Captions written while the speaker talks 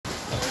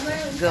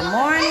Good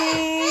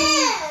morning,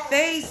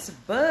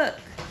 Facebook.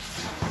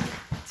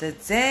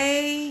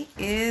 Today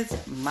is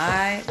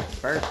my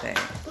birthday.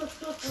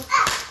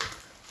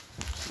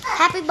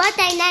 Happy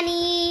birthday,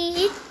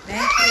 Nanny.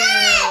 Thank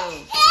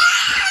you.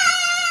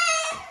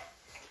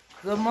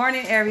 Good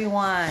morning,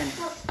 everyone.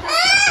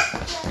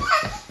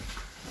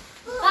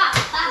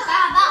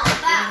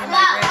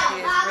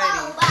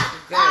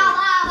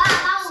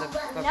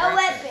 No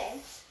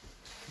weapons.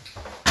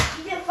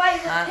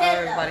 How's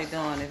everybody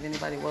doing? If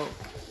anybody woke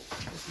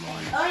this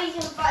morning? Only you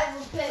can fight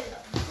with pillow.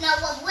 No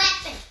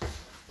weapon.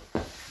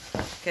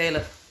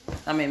 Caleb.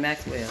 I mean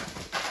Maxwell.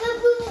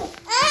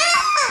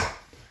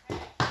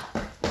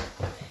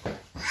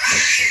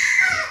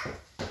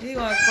 He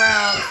gonna cry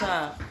all the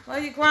time. What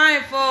are you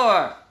crying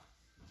for?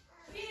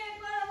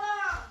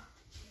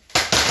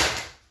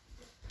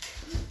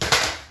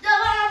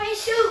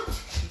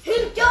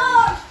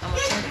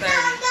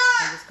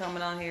 I'm just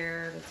coming on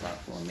here to talk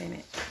for a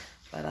minute,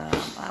 but I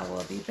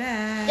will be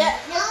back.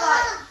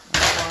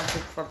 I'm going to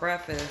for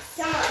breakfast.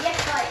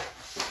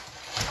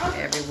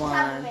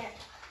 Everyone.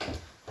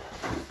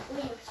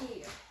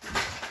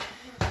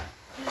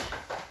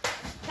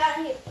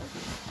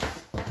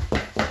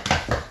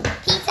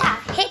 Pizza,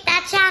 hit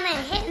that channel,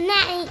 hit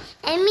Nanny,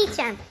 and me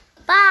channel.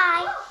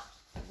 Bye.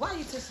 Why are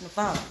you touching the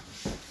phone?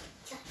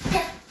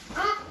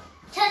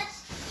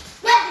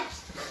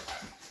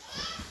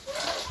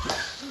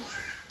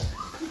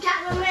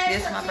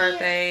 It's my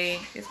birthday.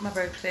 It's my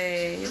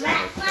birthday. It's my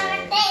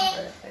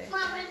birthday.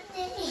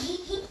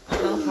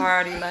 Don't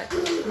party like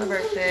it's my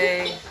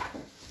birthday.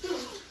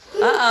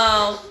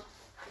 Uh-oh.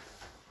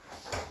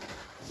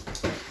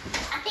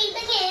 I think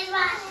the kid is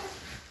right.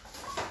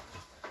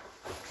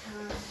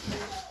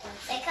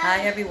 Hi,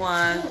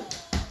 everyone.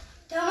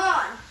 Come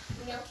on.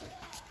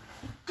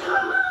 Come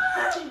on.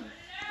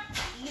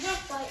 You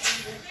don't fight in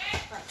this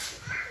fight.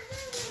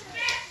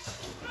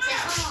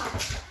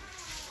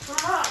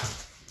 Come on.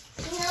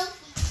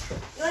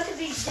 You want to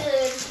be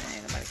good.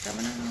 Ain't nobody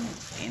coming on.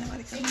 Ain't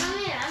nobody coming Come on.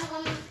 here.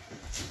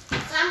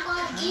 I'm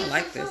going to give you I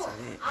like some this. toys.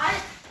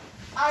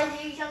 I'll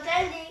give you some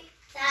candy.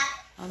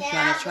 I'm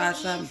trying to try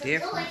something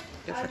different.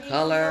 Different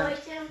color.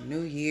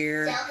 New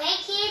year. Okay,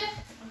 kid?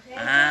 I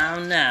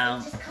don't know.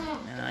 Just come on.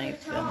 And I ain't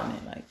feeling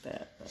it like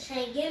that. But.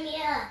 Say, give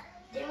me up.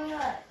 Give me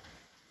up.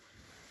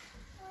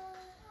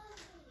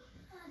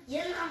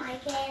 You're not my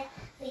kid.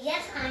 But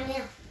yes, I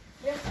am.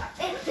 Yes,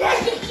 I am.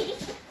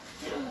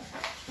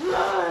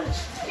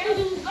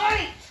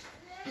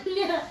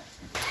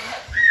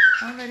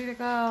 I'm ready to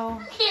go.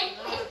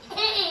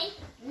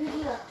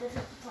 This is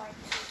the part.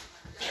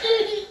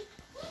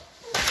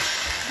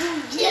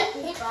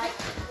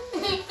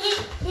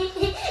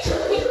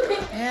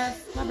 Yes,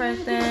 my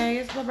birthday.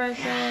 It's my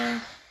birthday.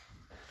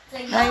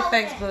 Hey,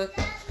 Facebook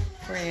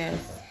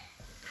friends.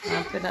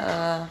 I'm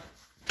gonna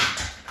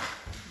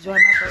enjoy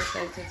my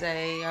birthday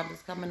today. I'm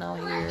just coming on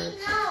here.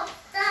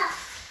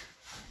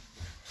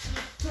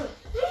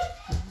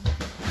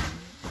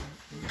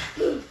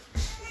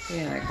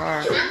 Yeah, that car.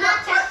 I'm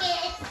not your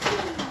kid.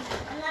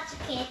 I'm not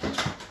your kid.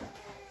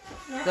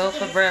 Go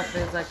for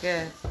breakfast, I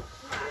guess.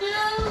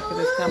 Could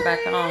just come back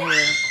on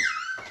here.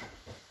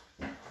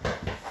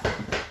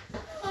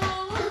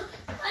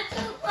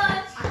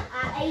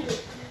 I ate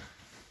it.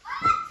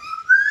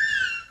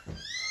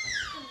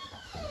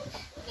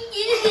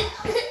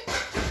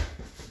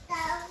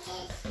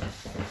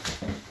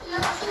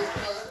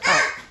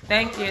 Oh,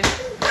 thank you.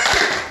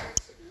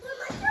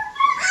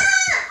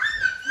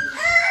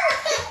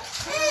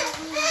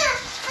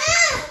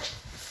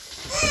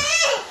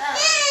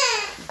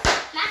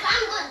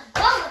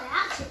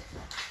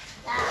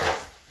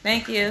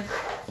 Thank you.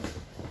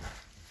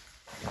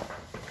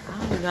 I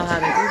don't even know how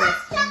to do this.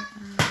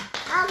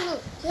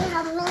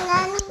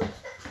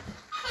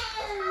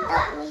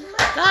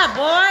 God,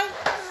 boy.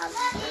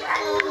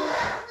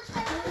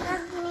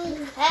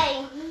 Hey.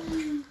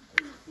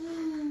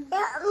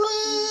 Help me.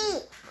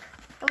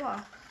 Come on.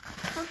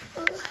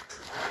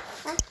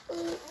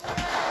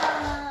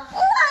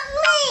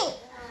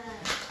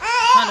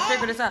 Trying to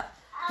figure this out.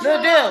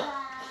 Little dude,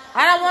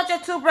 I don't want your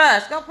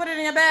toothbrush. Go put it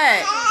in your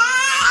bag.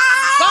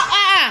 Go,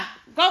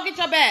 go get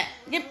your bag.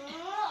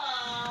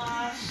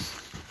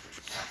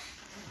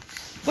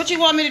 What you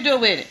want me to do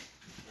with it?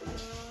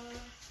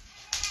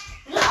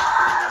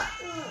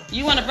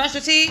 You want to brush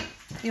your teeth?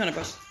 You want to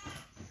brush?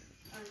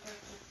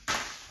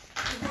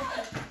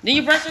 Did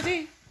you brush your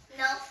teeth?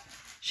 No.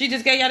 She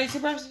just gave y'all these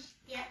toothbrushes?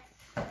 Yeah.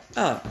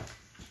 Oh.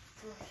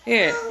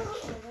 Here.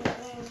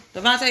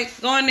 Devontae,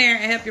 go in there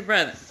and help your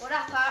brother. What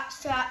up, Pop?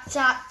 Stop.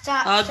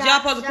 Y'all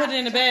supposed to put it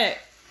in the bag.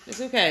 It's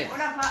okay.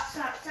 What up, Pop?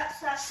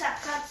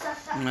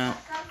 Stop. No.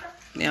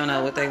 They don't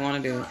know what they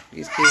want to do.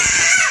 These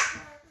kids.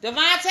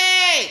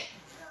 Devontae!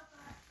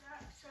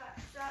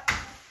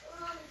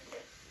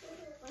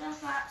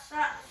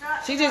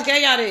 She just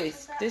gave y'all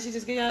these. Did she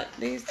just give y'all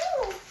these?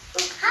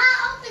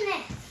 How open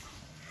it?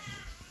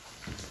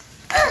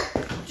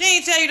 She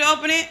ain't tell you to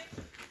open it.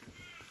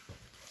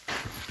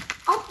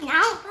 Open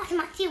now. That's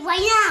my teeth right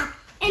now.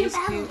 In the He's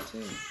bathroom. cute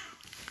too.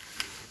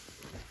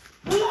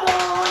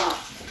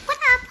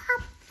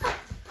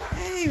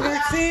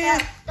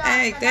 Kalia.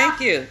 Hey, thank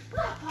you.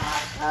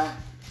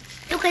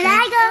 Look at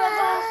that.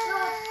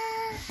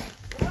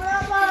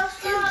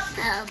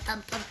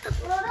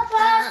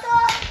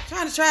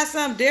 Trying to try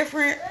something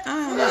different. I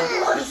don't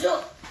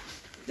know.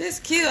 This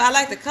cute. I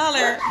like the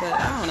color, but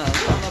I don't know.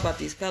 I don't know about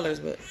these colors,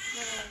 but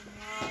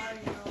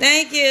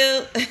thank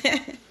you.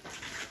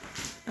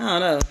 I don't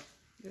know.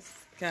 It's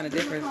kind of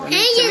different for me.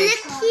 Hey, you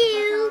look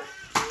cute.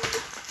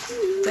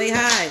 Say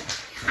hi.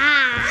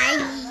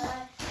 Hi.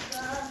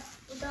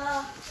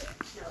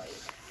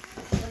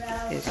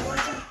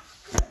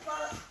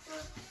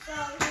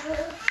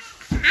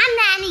 I'm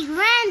Nanny's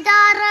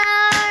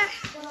granddaughter.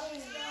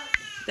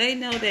 They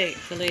know that,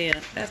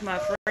 Kalia. That's my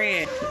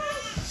friend.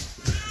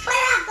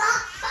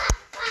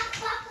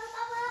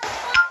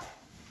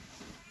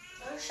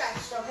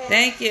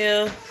 Thank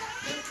you.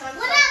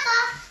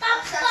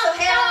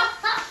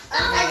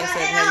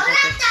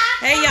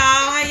 Hey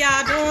y'all, how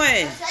y'all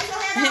doing?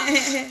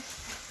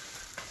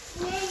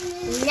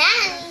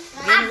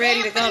 Getting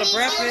ready to go to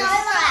breakfast.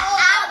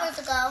 Hours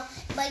ago,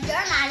 but you're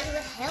not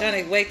even helping.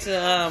 Trying to wait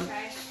till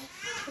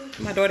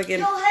my daughter get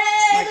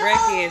my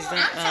grandkids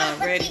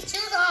ready. Put these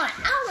shoes on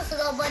hours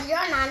ago, but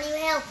you're not even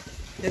helping.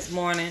 This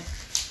morning.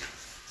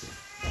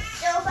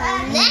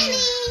 Nanny.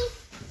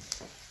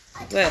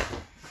 What?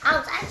 I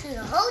was asking you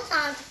the whole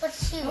time to put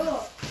the shoes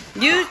on.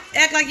 You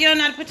act like you don't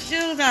know how to put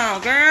your shoes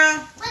on,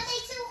 girl. But they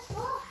too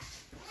hard.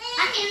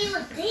 I can't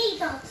even see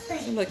those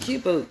things. Some little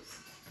cute boots.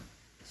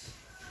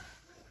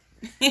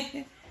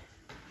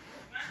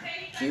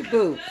 Cute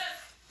boots.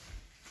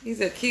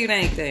 These are cute,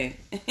 ain't they?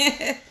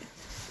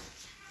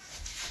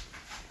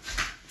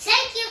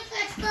 Thank you,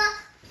 Krista.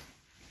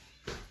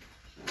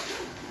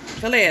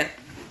 Kalia,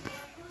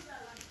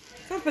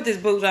 come put this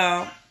boot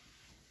on.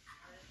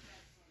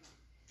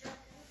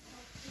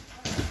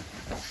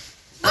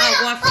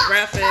 I'm going for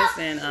breakfast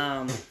and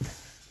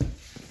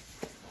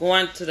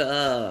going to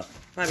the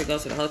probably go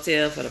to the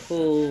hotel for the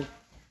pool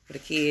for the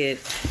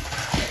kids.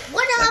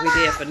 Like we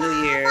did for New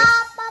Year's.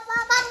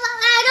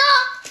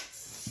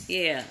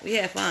 Yeah, we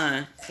had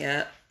fun.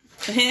 Yeah.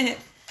 I'm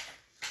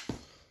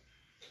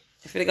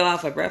finna go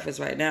out for breakfast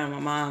right now. My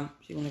mom,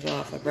 she wanna go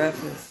out for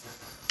breakfast.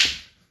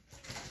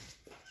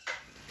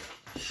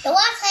 So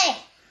what's it?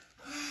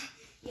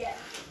 Yeah.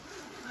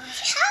 How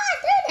I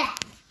do that?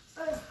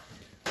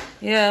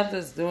 Yeah, I'm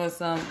just doing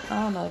some.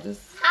 I don't know.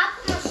 Just I'll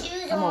put my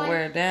shoes on. I'm gonna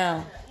wear it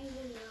down.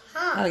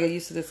 Huh? I gotta get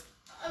used to this.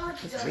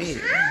 It's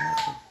weird.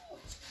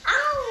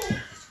 Ow.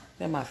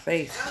 In my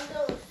face.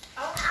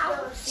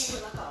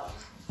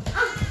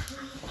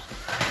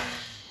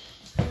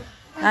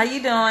 How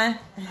you doing?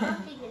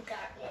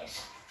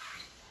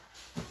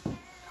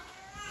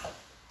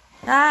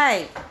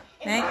 Hi.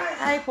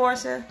 Hi,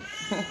 Portia.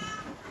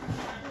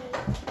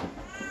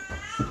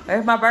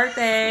 It's my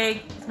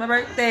birthday. It's my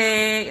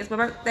birthday. It's my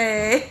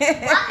birthday.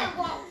 Why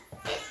won't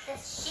fit the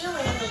shoe in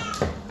me?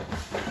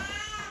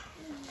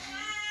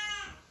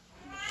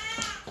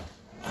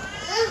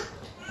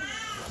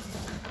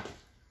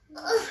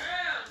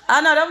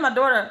 I know that was my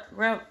daughter.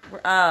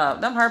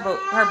 Them her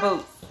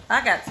boots.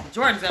 I got some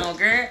Jordans on,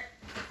 girl.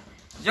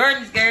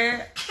 Jordans,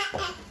 girl.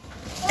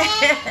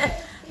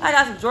 I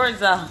got some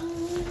Jordans on.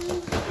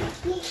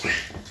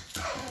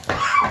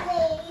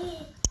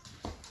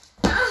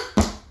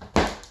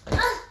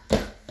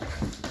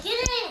 Get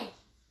in.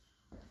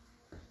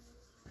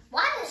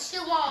 Why does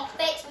shoe won't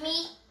fit me?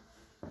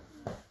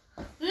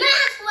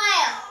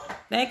 Maxwell.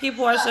 Thank you,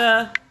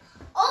 Portia.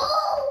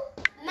 Oh,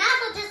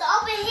 Maxwell just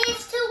opened his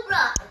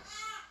toothbrush.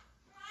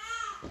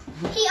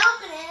 He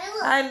opened it and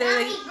look. Hi, Now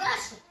Lily. he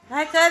brushing.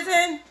 Hi,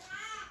 cousin.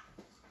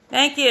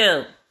 Thank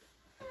you.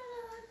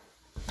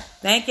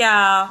 Thank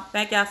y'all.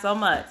 Thank y'all so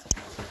much.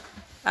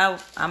 I'm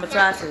gonna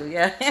try to.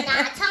 Yeah.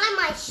 Now tie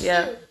my shoe.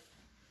 Yeah.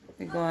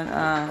 We're going. Look,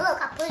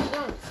 I put it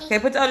on. See? Okay,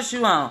 put the other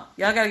shoe on.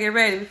 Y'all gotta get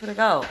ready. We finna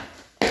go.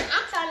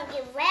 I'm trying to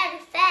get very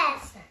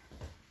fast.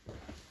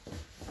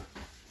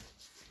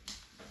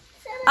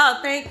 Oh,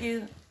 thank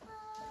you.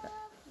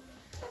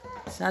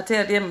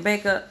 Chantel did my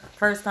makeup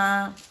first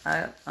time.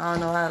 I don't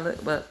know how it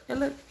looked, but it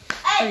looked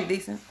pretty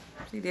decent.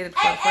 She did it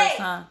for the first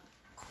time.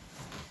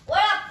 What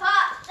up,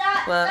 Pop?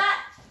 Stop, Well, stop.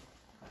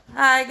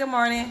 hi, good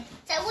morning.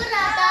 Say what up,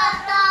 stop,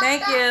 stop,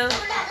 Thank stop. you. What up,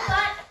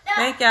 stop, stop,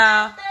 Thank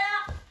y'all. stop.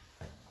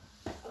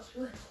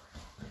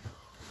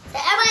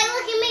 Say, everybody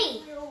look at me.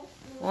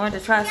 Wanted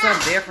to try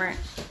something different.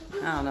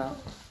 I don't know.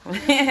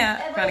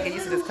 Trying to get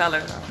used to this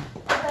color.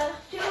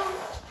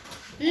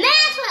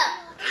 Maxwell,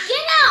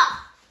 get up.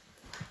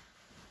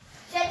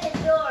 Set the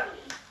door.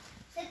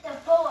 Set the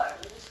board.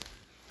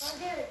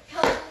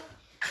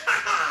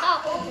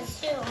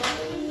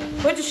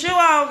 Put your shoe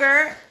on,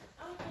 girl.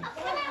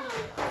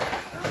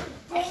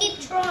 I keep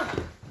trying.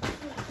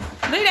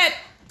 Leave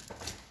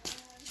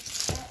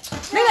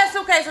that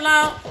suitcase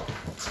alone.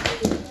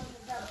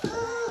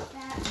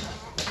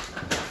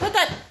 Put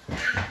that.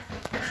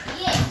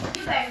 Yeah,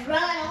 you better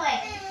run away.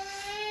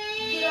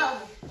 Get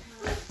over.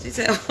 She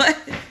said what?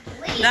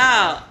 Leave.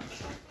 No.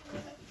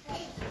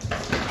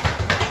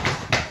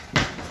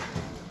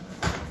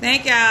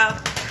 Thank y'all.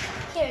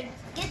 Here,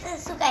 Get the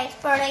suitcase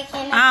before they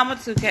came out. I'm a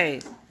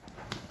 2K.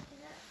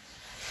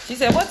 She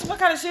said, what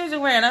kind of shoes you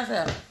wearing? I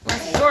said,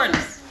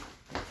 Jordans.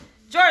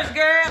 Jordans,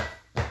 girl.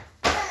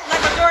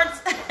 Like my Jordans.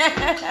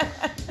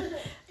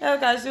 That's what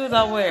kind of shoes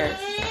I'm wearing.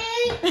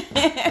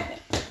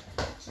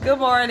 Good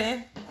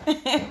morning.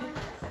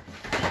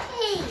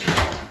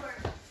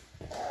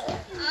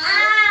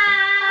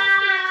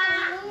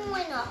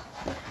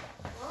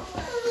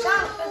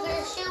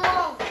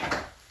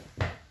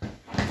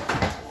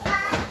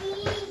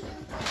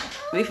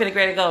 We finna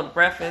ready to go to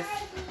breakfast.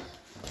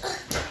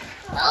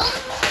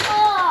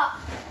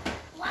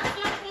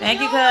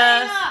 Thank you,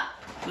 cuz.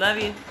 Love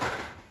you.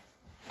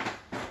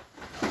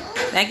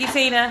 Thank you,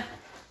 Tina.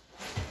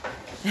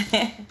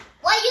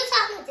 What, you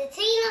talking to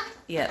Tina?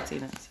 Yeah,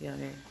 Tina. She out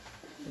there.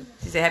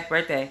 She said happy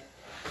birthday.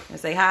 And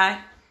say hi.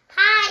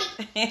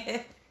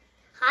 Hi.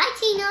 Hi,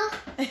 Tina.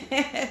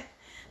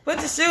 Put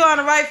the shoe on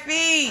the right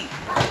feet.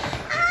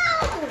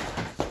 Ow.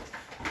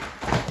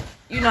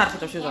 You know how to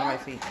put your shoes on the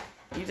right feet.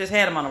 You just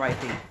had them on the right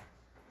feet.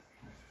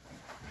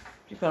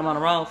 You put them on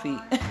the wrong feet.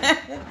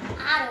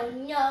 I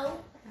don't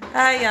know.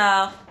 Hi,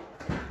 y'all.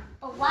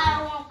 But why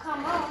I won't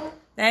come home?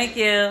 Thank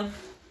you.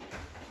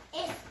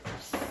 It's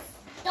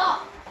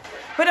stop.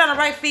 Put it on the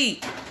right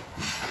feet.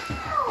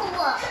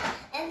 No.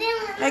 And then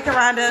Hey,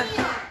 Karanda.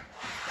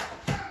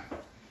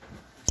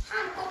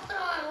 I'm gonna put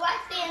on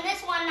right feet, and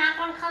this one not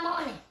gonna come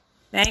on it.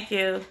 Thank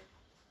you.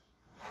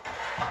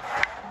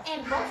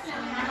 And both of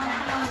them not gonna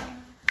come on it.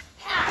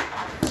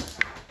 How?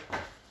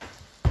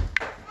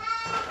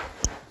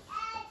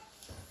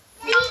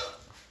 See?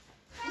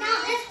 Now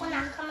this one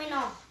not coming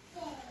on.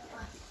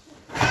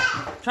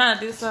 Trying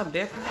to do something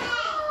different.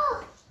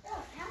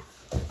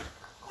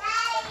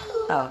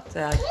 Oh,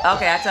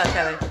 okay. I told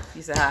Kelly.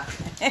 You said hi.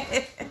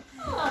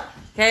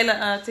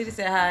 Kayla, Titi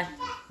said hi.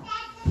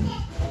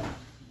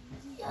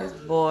 This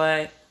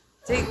boy.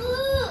 Titi.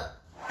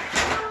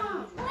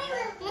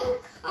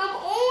 I'm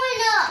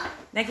on up.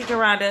 Thank you,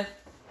 Karanda.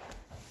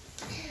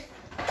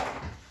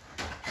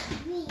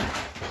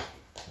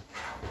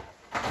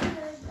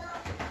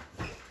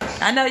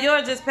 I know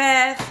yours just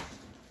passed.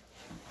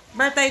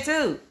 Birthday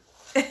too.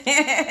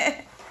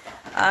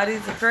 All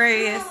these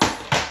Aquarius.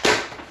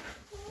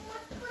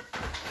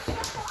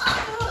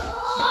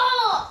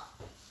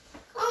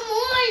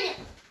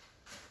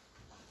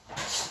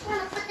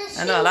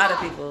 I know a lot of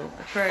people.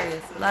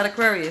 Aquarius. A lot of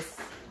Aquarius.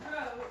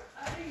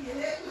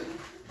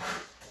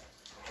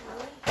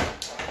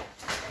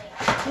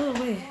 Oh,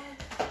 wait.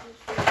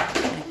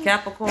 And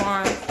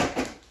Capricorn.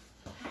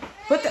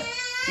 Put the...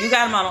 You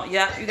got them on.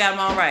 Yeah, you got them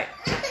on right.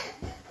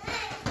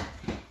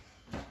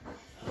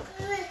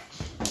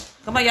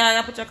 Come on, y'all.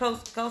 Y'all put your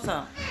coats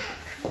on.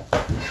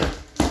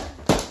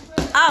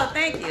 Oh,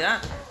 thank you.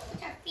 God,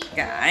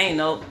 I ain't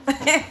know.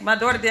 My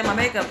daughter did my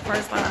makeup the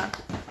first time.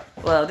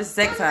 Well, this is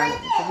the second time.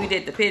 So we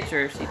did the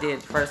picture. She did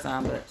the first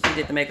time, but she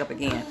did the makeup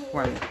again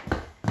for me.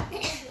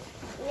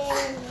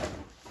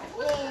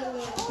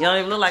 You don't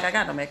even look like I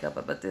got no makeup,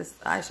 but this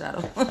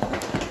eyeshadow.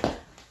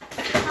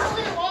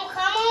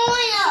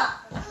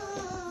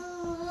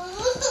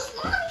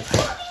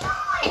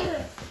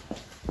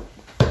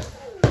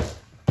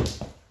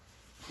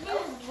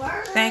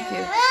 Thank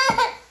you.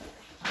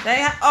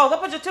 Oh, go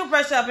put your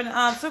toothbrush up in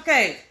the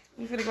suitcase.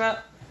 You finna go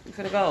up. You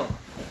finna go.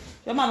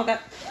 Your mama got...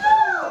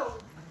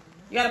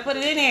 You gotta put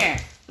it in there.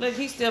 Look,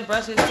 he still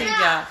brushing his teeth,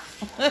 y'all.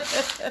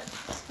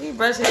 He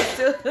brushing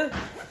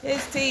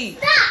his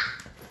teeth.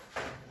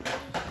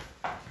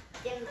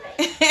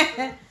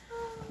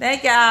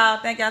 Thank y'all.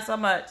 Thank y'all so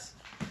much.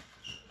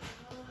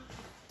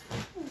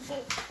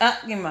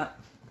 Give him up.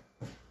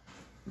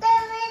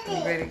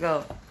 I'm ready to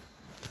go.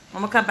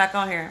 I'm gonna come back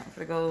on here. I'm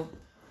gonna go.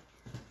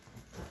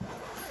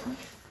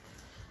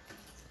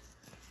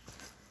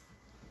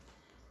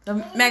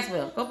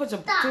 Maxwell, go put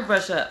your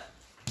toothbrush up.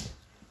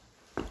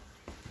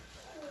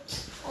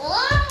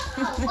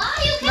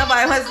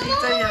 Nobody wants to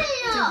use your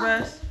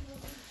toothbrush.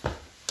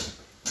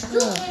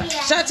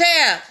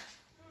 Chantel,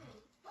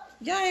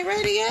 y'all ain't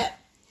ready yet?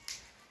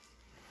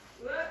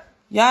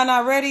 Y'all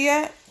not ready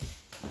yet?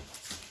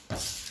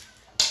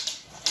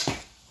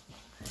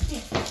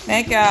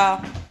 Thank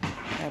y'all.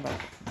 Everybody.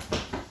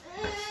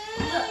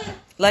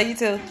 Love you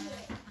too.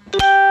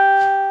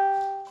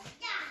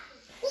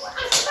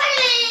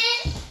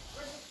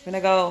 Gonna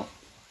go.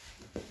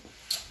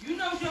 You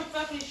know where your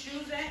fucking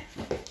shoes at?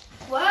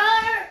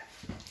 Where?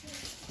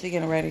 She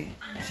getting ready.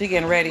 She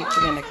getting ready. She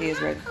getting the kids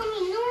ready.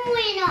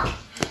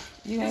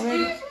 You ain't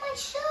ready? Where's my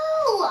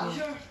shoe?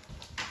 Yeah.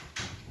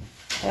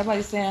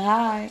 Everybody's saying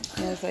hi.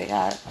 And they say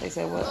hi. They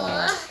say what?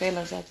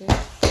 Kayla's out there.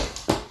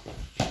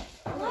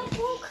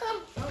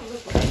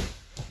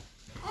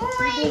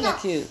 You look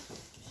cute.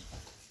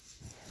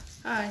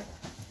 Hi.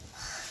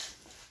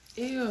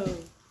 Ew.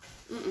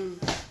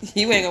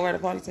 You ain't gonna wear the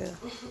ponytail.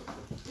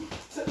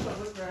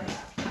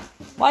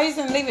 Why you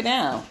saying leave it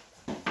down?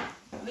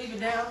 Leave it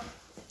down.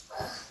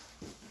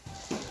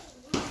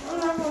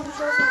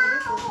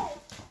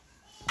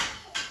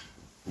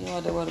 You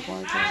want to wear the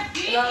ponytail?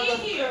 Get in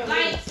here.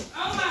 Like,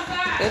 oh my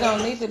God. It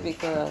don't need to be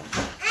curled.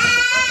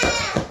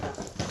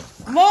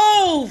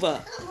 Move.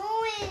 Moving.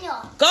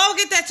 Go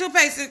get that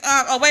toothpaste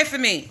away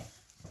from me.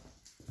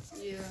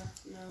 Yeah,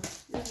 no.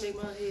 This make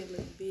my head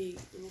look big.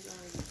 And it's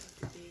already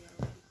fucking big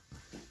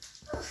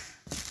already.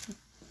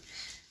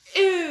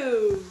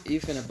 Ew. You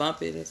finna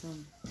bump it or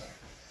something?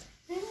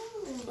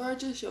 Or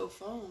just your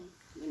phone.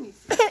 Let me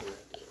see.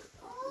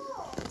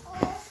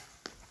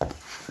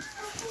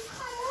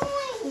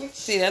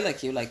 See, that look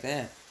cute like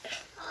that.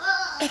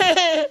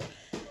 Yeah,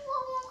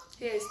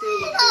 it's still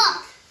look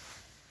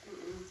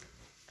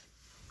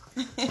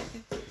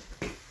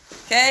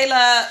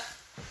Kayla,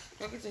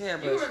 go get your hair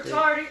big. You brushed.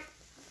 retarded.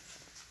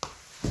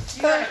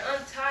 You gotta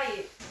untie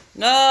it.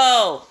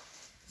 No.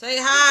 Say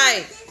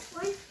hi.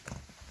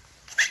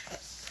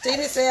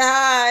 Tina, say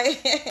hi.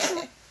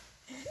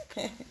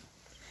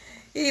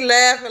 He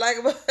laughing like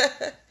a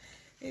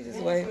he just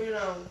waiting. You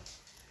know.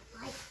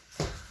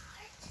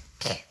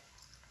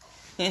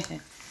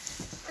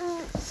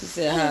 She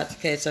said hi to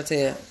catch her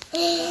tail.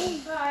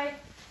 Bye.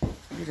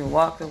 You just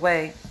walked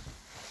away.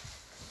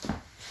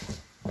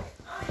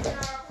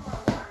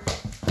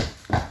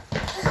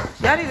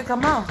 Y'all need to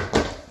come on.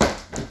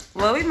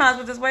 Well, we might as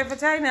well just wait for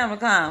Tay now to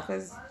come,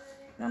 because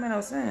that make no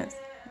sense.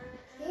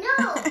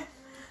 No.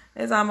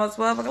 It's almost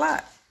 12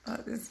 o'clock.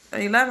 It's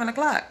 11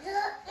 o'clock.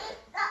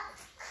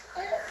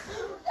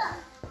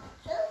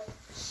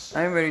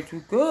 I'm ready to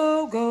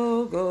go,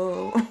 go,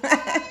 go.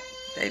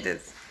 They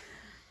just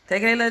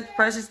take their little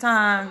precious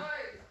time.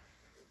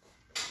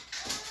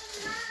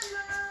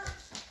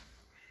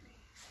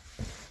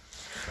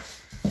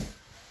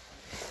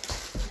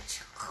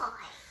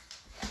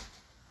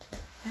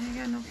 I ain't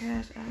got no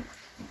cash out.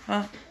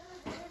 Huh?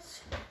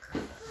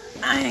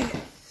 I ain't.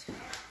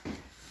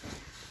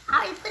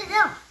 How you put it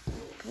up?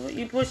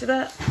 You push it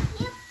up?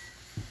 Yep.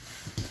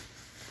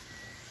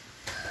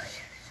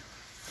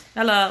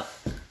 Hello.